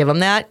willing to give him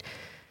that.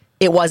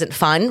 It wasn't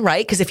fun,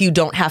 right? Because if you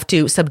don't have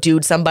to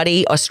subdue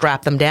somebody or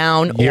strap them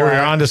down. You're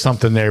onto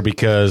something there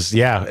because,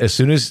 as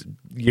soon as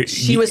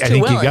she was too I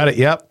think willing. you got it.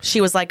 Yep.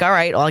 She was like, all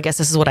right, well, I guess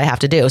this is what I have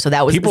to do. So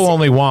that was people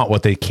only want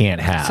what they can't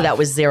have. So that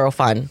was zero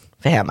fun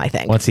for him, I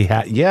think. Once he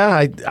had,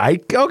 I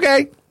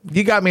okay,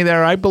 you got me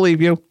there. I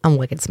believe you. I'm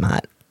wicked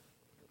smart.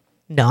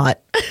 Not.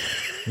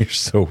 You're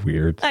so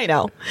weird. I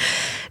know.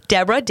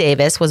 Deborah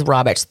Davis was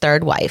Robert's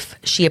third wife.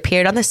 She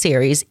appeared on the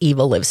series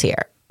Evil Lives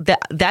Here.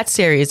 That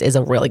series is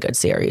a really good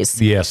series.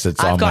 Yes,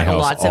 it's on my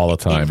house all the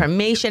time.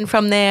 Information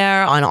from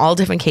there on all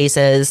different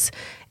cases.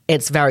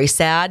 It's very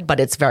sad, but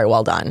it's very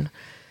well done.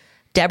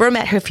 Deborah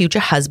met her future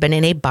husband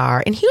in a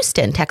bar in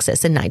Houston,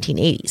 Texas in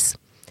 1980s.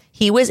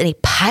 He was in a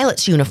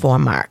pilot's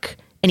uniform, Mark,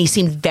 and he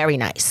seemed very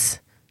nice.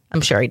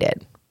 I'm sure he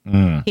did.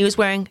 He was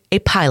wearing a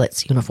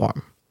pilot's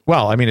uniform.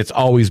 Well, I mean, it's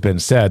always been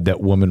said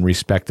that women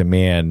respect a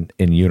man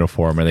in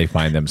uniform and they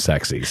find them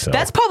sexy. So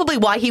that's probably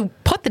why he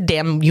put the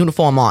damn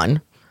uniform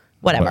on.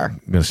 Whatever.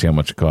 I'm going to see how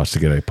much it costs to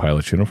get a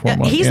pilot's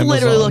uniform on He's Amazon.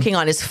 literally looking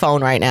on his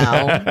phone right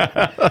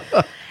now.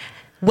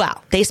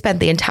 Well, they spent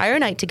the entire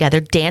night together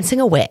dancing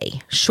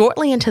away.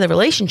 Shortly into the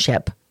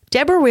relationship,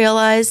 Deborah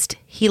realized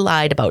he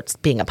lied about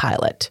being a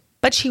pilot.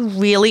 But she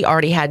really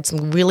already had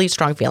some really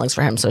strong feelings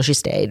for him, so she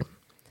stayed.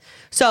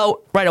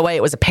 So right away,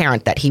 it was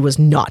apparent that he was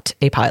not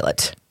a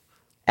pilot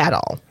at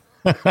all.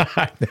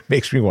 That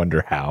makes me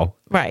wonder how.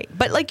 Right.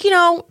 But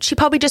she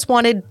probably just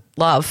wanted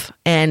love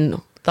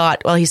and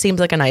thought, well, he seems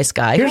like a nice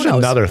guy. Here's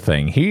another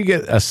thing. Here you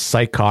get a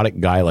psychotic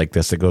guy like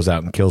this that goes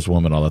out and kills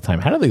women all the time.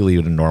 How do they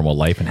lead a normal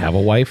life and have a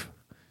wife?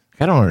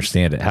 I don't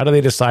understand it. How do they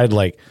decide,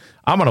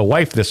 I'm going to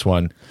wife this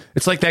one?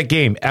 It's like that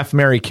game, F,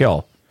 Marry,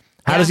 Kill.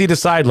 How does he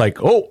decide,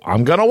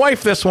 I'm going to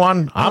wife this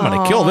one. I'm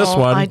going to kill this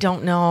one. I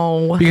don't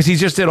know. Because he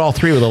just did all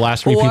three with the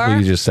last three people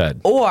you just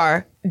said.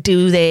 Or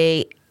do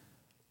they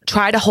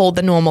try to hold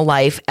the normal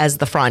life as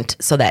the front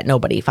so that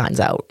nobody finds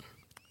out?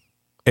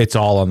 It's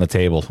all on the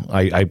table.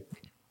 I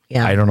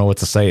don't know what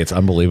to say. It's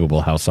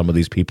unbelievable how some of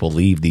these people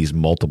leave these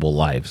multiple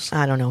lives.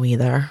 I don't know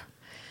either.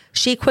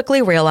 She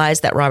quickly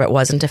realized that Robert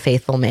wasn't a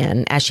faithful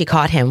man as she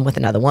caught him with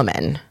another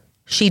woman.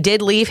 She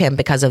did leave him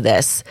because of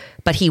this,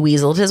 but he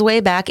weaseled his way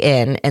back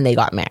in and they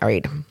got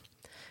married.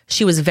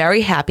 She was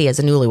very happy as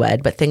a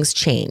newlywed, but things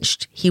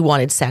changed. He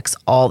wanted sex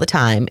all the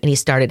time and he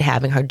started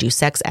having her do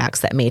sex acts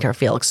that made her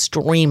feel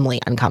extremely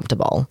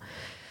uncomfortable.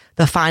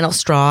 The final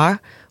straw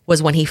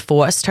was when he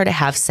forced her to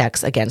have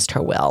sex against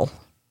her will.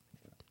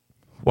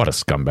 What a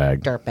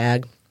scumbag.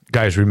 Dirtbag.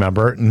 Guys,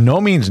 remember,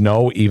 no means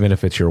no, even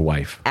if it's your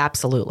wife.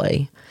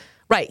 Absolutely.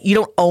 Right. You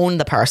don't own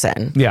the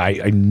person. Yeah,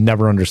 I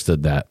never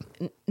understood that.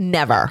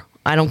 Never.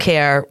 I don't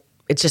care.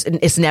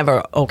 It's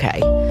never okay.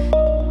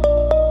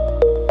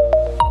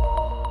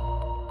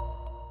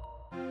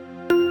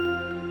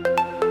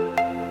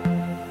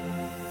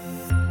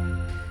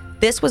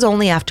 This was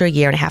only after a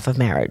year and a half of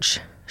marriage.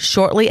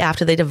 Shortly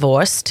after they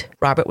divorced,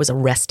 Robert was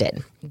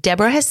arrested.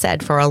 Deborah has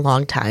said for a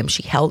long time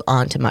she held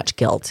on to much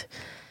guilt.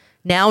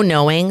 Now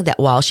knowing that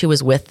while she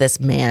was with this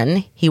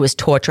man, he was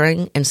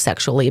torturing and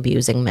sexually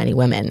abusing many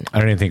women. I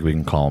don't even think we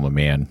can call him a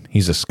man.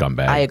 He's a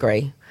scumbag. I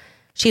agree.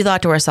 She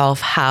thought to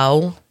herself,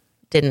 how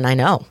didn't I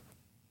know?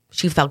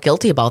 She felt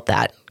guilty about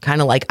that.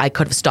 Kind of like I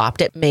could have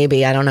stopped it.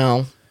 Maybe. I don't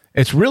know.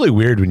 It's really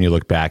weird when you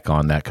look back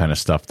on that kind of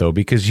stuff, though,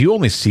 because you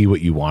only see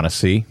what you want to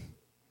see.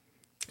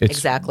 It's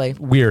exactly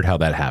weird how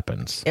that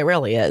happens. It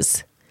really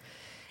is.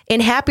 In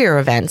happier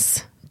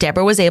events,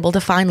 Deborah was able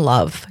to find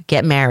love,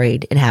 get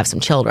married, and have some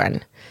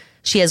children.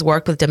 She has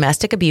worked with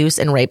domestic abuse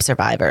and rape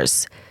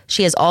survivors.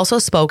 She has also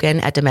spoken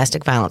at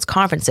domestic violence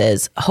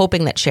conferences,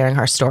 hoping that sharing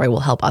her story will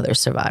help other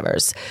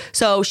survivors.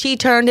 So she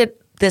turned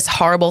this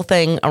horrible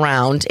thing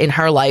around in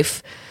her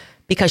life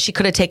because she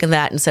could have taken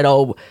that and said,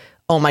 oh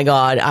my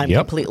God, I'm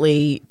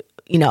completely,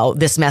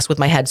 this messed with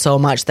my head so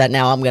much that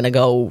now I'm going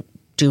to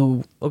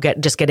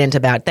get into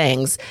bad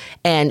things.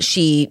 And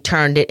she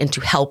turned it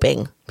into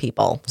helping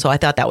people. So I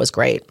thought that was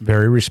great.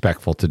 Very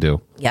respectful to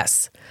do.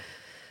 Yes.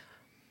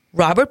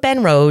 Robert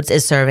Ben Rhodes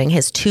is serving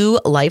his 2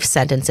 life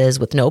sentences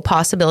with no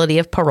possibility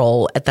of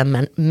parole at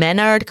the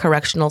Menard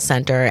Correctional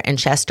Center in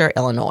Chester,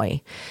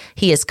 Illinois.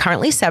 He is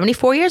currently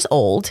 74 years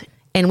old,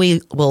 and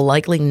we will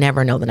likely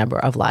never know the number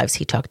of lives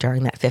he took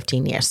during that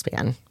 15-year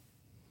span.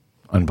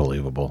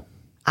 Unbelievable.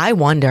 I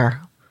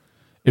wonder.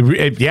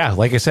 Yeah,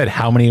 like I said,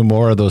 how many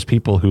more of those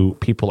people who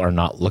people are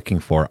not looking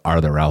for are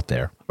there out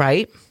there?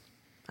 Right?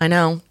 I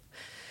know.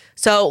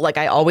 So, like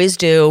I always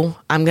do,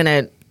 I'm going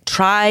to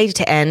try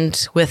to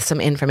end with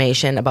some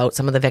information about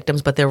some of the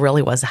victims, but there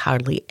really was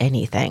hardly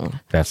anything.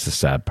 That's the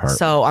sad part.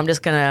 So I'm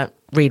just going to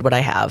read what I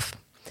have.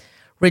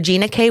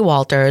 Regina K.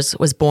 Walters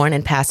was born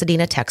in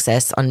Pasadena,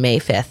 Texas on May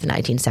 5th,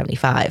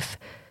 1975.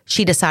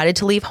 She decided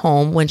to leave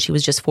home when she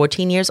was just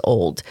 14 years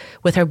old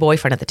with her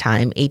boyfriend at the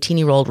time,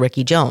 18-year-old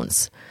Ricky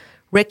Jones.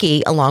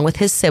 Ricky, along with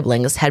his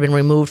siblings, had been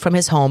removed from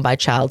his home by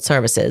Child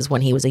Services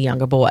when he was a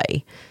younger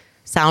boy.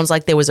 Sounds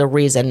like there was a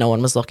reason no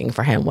one was looking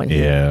for him when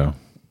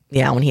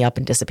he up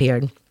and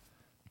disappeared.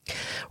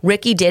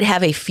 Ricky did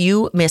have a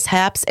few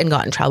mishaps and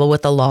got in trouble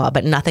with the law,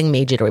 but nothing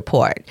major to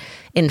report.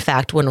 In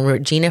fact, when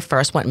Regina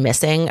first went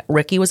missing,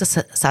 Ricky was a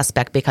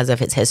suspect because of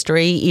his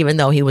history, even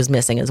though he was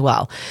missing as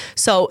well.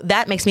 So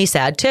that makes me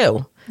sad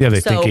too. Yeah,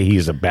 they think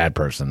he's a bad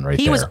person right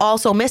there. He was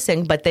also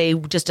missing, but they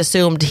just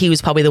assumed he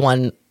was probably the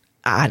one.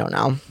 I don't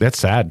know. That's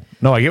sad.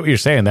 No, I get what you're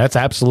saying. That's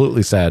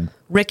absolutely sad.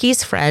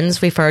 Ricky's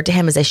friends referred to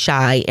him as a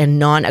shy and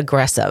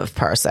non-aggressive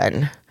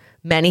person.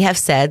 Many have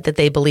said that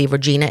they believe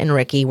Regina and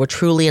Ricky were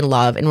truly in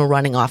love and were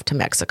running off to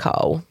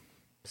Mexico.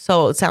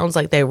 So it sounds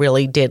like they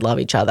really did love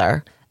each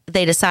other.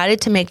 They decided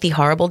to make the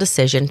horrible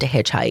decision to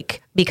hitchhike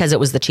because it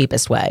was the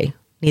cheapest way.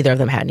 Neither of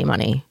them had any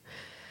money.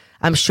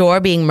 I'm sure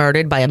being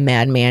murdered by a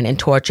madman and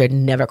tortured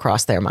never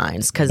crossed their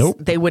minds because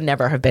they would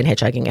never have been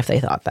hitchhiking if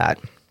they thought that.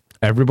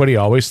 Everybody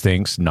always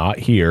thinks, not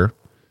here,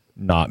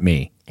 not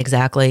me.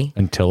 Exactly.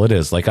 Until it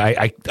is. Like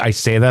I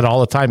say that all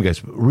the time,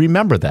 guys.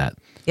 Remember that.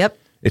 Yep.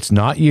 It's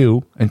not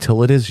you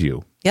until it is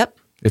you. Yep.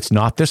 It's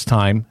not this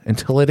time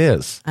until it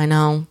is. I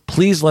know.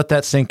 Please let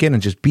that sink in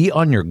and just be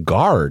on your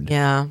guard.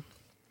 Yeah.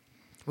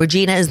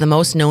 Regina is the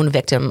most known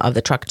victim of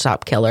the truck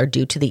stop killer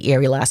due to the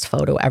eerie last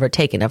photo ever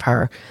taken of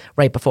her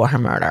right before her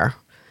murder.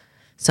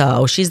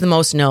 So she's the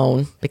most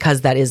known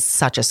because that is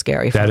such a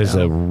scary photo. That is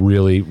a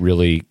really,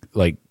 really,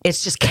 like,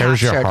 it's just tears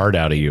captured. your heart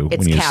out of you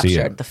when you see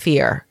it. The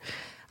fear.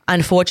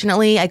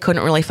 Unfortunately, I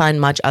couldn't really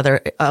find much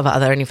other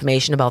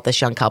information about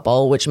this young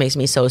couple, which makes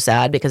me so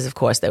sad because, of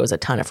course, there was a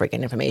ton of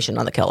freaking information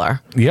on the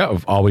killer. Yeah,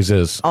 always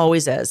is.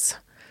 Always is.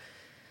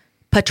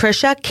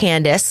 Patricia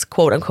Candace,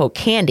 quote unquote,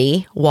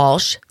 Candy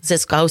Walsh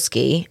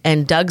Ziskowski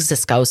and Doug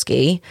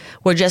Ziskowski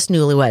were just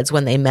newlyweds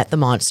when they met the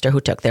monster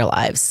who took their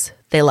lives.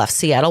 They left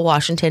Seattle,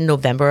 Washington,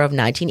 November of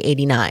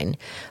 1989.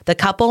 The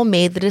couple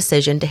made the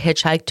decision to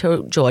hitchhike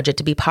to Georgia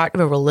to be part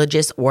of a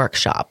religious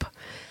workshop.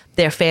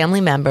 Their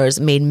family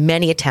members made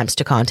many attempts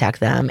to contact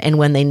them, and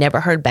when they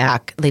never heard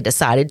back, they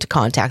decided to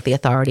contact the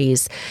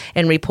authorities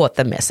and report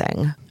them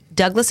missing.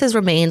 Douglas's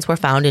remains were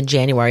found in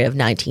January of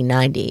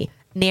 1990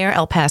 near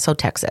El Paso,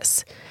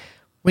 Texas.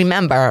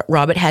 Remember,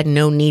 Robert had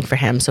no need for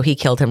him, so he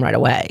killed him right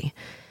away.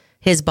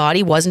 His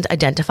body wasn't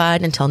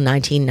identified until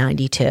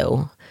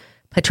 1992.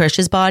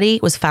 Patricia's body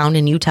was found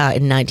in Utah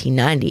in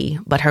 1990,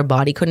 but her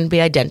body couldn't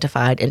be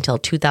identified until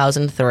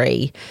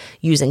 2003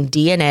 using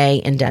DNA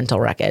and dental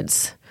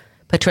records.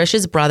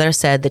 Patricia's brother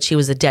said that she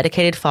was a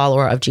dedicated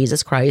follower of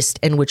Jesus Christ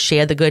and would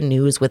share the good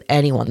news with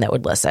anyone that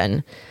would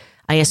listen.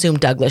 I assume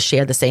Douglas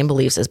shared the same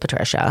beliefs as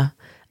Patricia.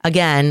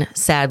 Again,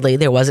 sadly,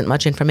 there wasn't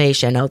much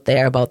information out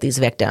there about these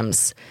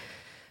victims.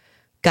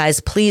 Guys,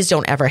 please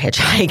don't ever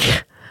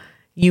hitchhike.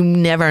 You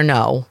never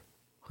know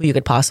who you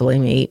could possibly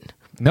meet.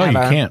 No,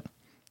 Ever. you can't.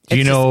 Do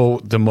you know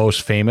the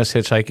most famous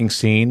hitchhiking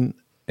scene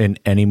in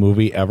any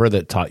movie ever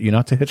that taught you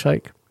not to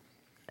hitchhike?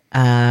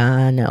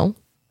 No.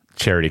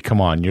 Charity, come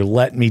on. You're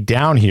letting me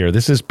down here.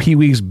 This is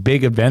Pee-wee's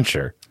Big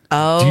Adventure.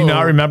 Oh. Do you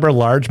not remember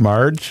Large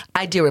Marge?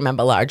 I do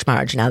remember Large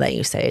Marge now that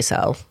you say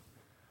so.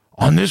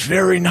 On this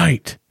very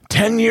night,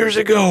 10 years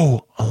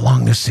ago,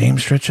 along the same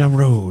stretch of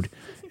road,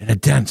 in a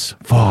dense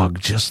fog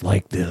just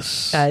like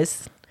this.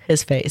 Guys,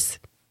 his face.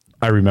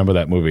 I remember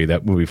that movie.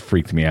 That movie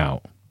freaked me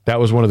out. That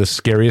was one of the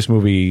scariest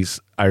movies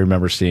I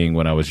remember seeing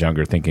when I was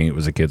younger, thinking it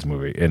was a kid's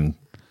movie, and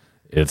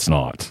it's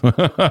not.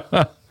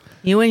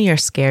 You and your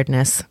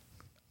scaredness.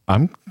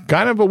 I'm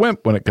kind of a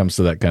wimp when it comes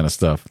to that kind of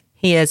stuff.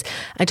 He is.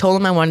 I told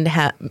him I wanted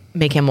to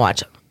make him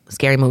watch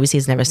scary movies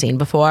he's never seen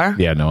before.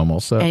 Yeah, no, I'm all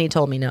set. And he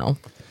told me no.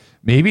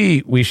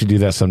 Maybe we should do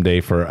that someday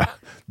for...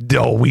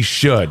 No, we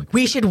should.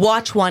 We should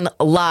watch one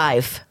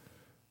live.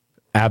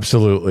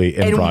 Absolutely,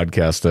 and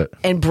broadcast it.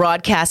 And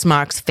broadcast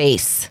Mark's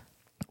face.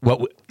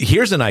 Well,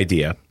 here's an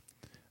idea.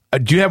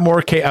 Do you have more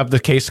of the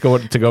case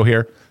to go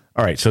here?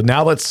 All right, so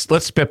now let's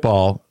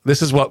spitball.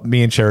 This is what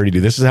me and Charity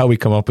do. This is how we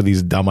come up with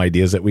these dumb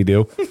ideas that we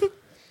do.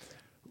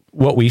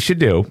 What we should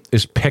do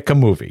is pick a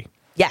movie.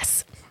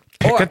 Yes.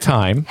 Pick a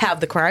time. Have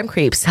the crime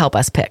creeps help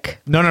us pick.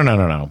 No.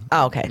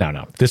 Oh, okay.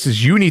 No. This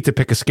is, you need to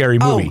pick a scary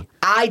movie. Oh,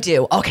 I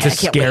do. Okay, to I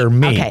can't scare wait.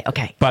 me.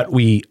 Okay. But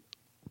we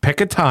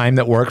pick a time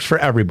that works for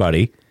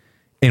everybody,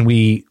 and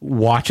we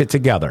watch it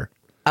together.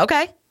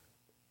 Okay.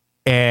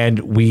 And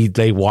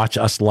they watch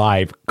us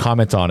live,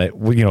 comment on it.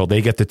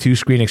 They get the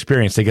 2-screen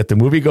experience. They get the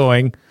movie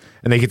going,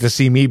 and they get to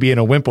see me being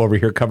a wimp over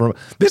here covering.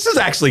 This is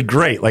actually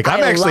great. Like,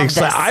 I'm actually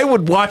excited. I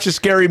would watch a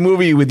scary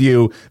movie with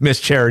you, Miss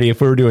Charity, if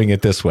we were doing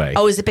it this way.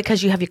 Oh, is it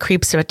because you have your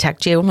creeps to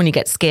protect you when you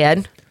get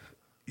scared?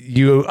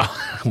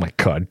 Oh my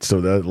God.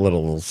 So that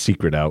little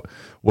secret out.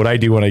 What I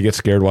do when I get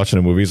scared watching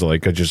a movie is I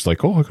could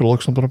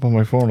look something up on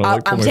my phone.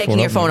 I'm taking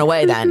your phone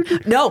away then.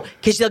 No,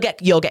 because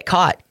you'll get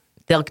caught.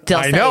 They'll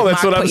I know,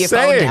 that's what I'm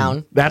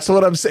saying. That's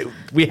what I'm saying.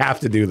 We have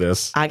to do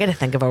this. I got to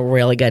think of a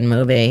really good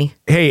movie.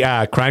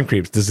 Hey, Crime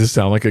Creeps, does this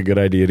sound like a good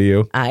idea to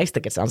you? I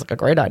think it sounds like a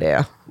great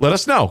idea. Let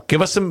us know.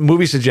 Give us some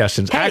movie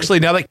suggestions. Hey. Actually,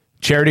 now that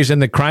Charity's in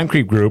the Crime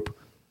Creep group,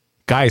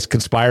 guys,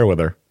 conspire with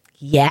her.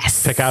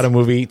 Yes. Pick out a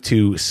movie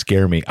to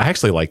scare me. I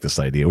actually like this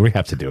idea. We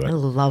have to do it. I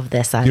love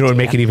this idea. You know what would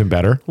make it even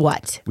better?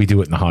 What? We do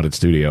it in the haunted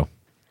studio.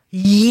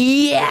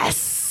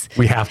 Yes.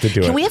 We have to do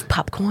it. Can we have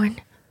popcorn?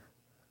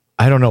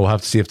 I don't know. We'll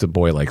have to see if the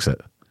boy likes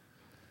it.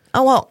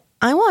 Oh, well,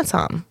 I want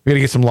some. We got to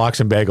get some lox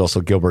and bagels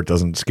so Gilbert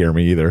doesn't scare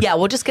me either. Yeah,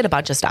 we'll just get a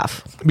bunch of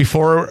stuff.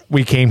 Before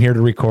we came here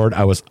to record,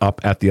 I was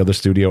up at the other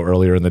studio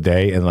earlier in the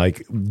day,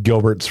 and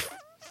Gilbert's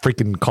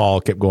freaking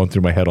call kept going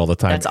through my head all the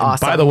time. That's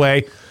awesome. And by the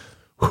way,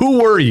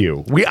 who were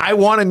you? I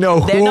want to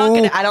know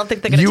I don't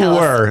think they're going to tell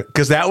us. You were,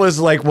 because that was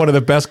one of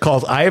the best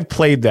calls. I have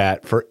played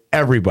that for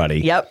everybody.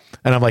 Yep.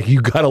 And I'm like, you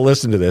got to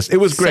listen to this. It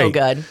was great. So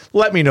good.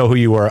 Let me know who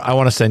you were. I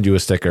want to send you a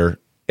sticker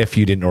if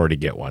you didn't already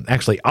get one.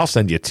 Actually, I'll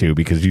send you 2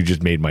 because you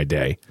just made my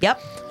day.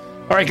 Yep.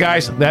 All right,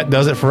 guys, that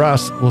does it for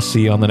us. We'll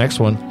see you on the next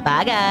one.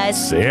 Bye,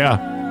 guys. See ya.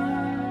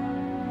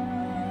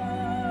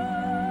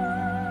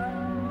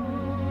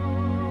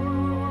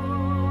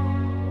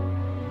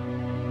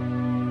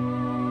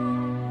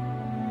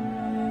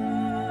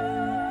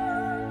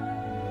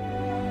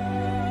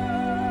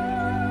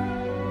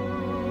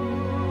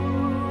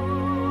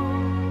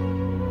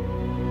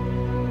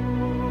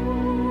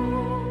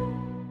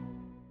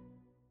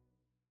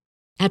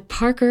 At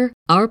Parker,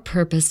 our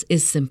purpose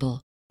is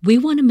simple. We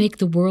want to make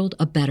the world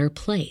a better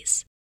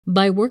place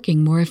by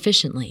working more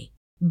efficiently,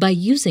 by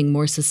using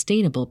more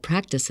sustainable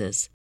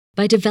practices,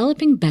 by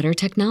developing better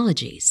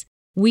technologies.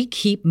 We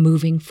keep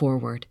moving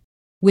forward.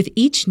 With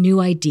each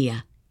new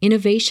idea,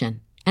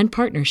 innovation, and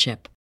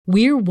partnership,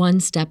 we're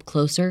one step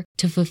closer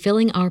to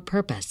fulfilling our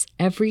purpose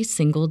every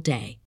single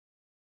day.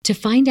 To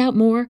find out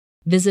more,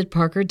 visit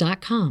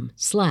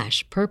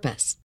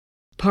parker.com/purpose.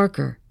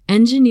 Parker,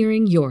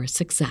 engineering your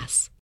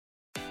success.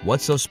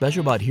 What's so special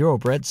about Hero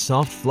Bread's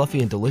soft,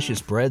 fluffy, and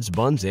delicious breads,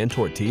 buns, and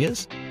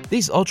tortillas?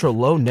 These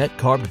ultra-low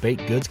net-carb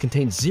baked goods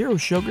contain zero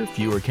sugar,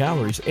 fewer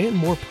calories, and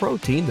more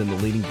protein than the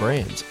leading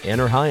brands, and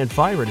are high in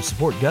fiber to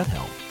support gut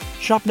health.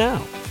 Shop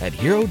now at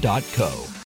Hero.co.